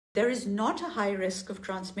There is not a high risk of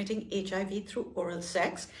transmitting HIV through oral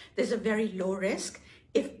sex. There's a very low risk.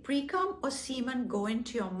 If precum or semen go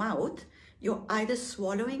into your mouth, you're either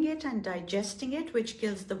swallowing it and digesting it, which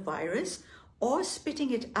kills the virus, or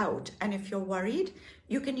spitting it out. And if you're worried,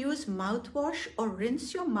 you can use mouthwash or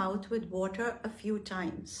rinse your mouth with water a few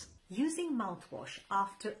times. Using mouthwash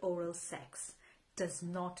after oral sex does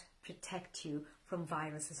not protect you from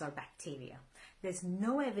viruses or bacteria. There's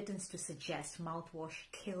no evidence to suggest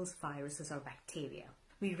mouthwash kills viruses or bacteria.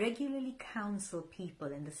 We regularly counsel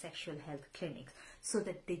people in the sexual health clinics so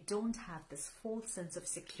that they don't have this false sense of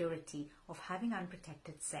security of having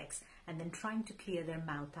unprotected sex and then trying to clear their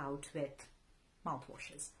mouth out with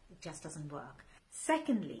mouthwashes. It just doesn't work.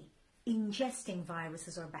 Secondly, ingesting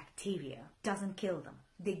viruses or bacteria doesn't kill them.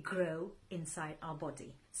 They grow inside our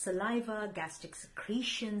body. Saliva, gastric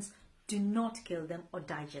secretions do not kill them or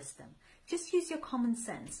digest them. Just use your common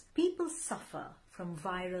sense. People suffer from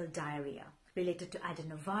viral diarrhea. Related to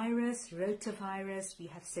adenovirus, rotavirus, we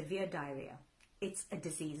have severe diarrhea. It's a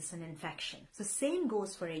disease, it's an infection. So same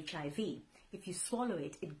goes for HIV. If you swallow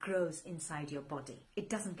it, it grows inside your body. It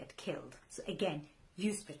doesn't get killed. So again,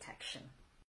 use protection.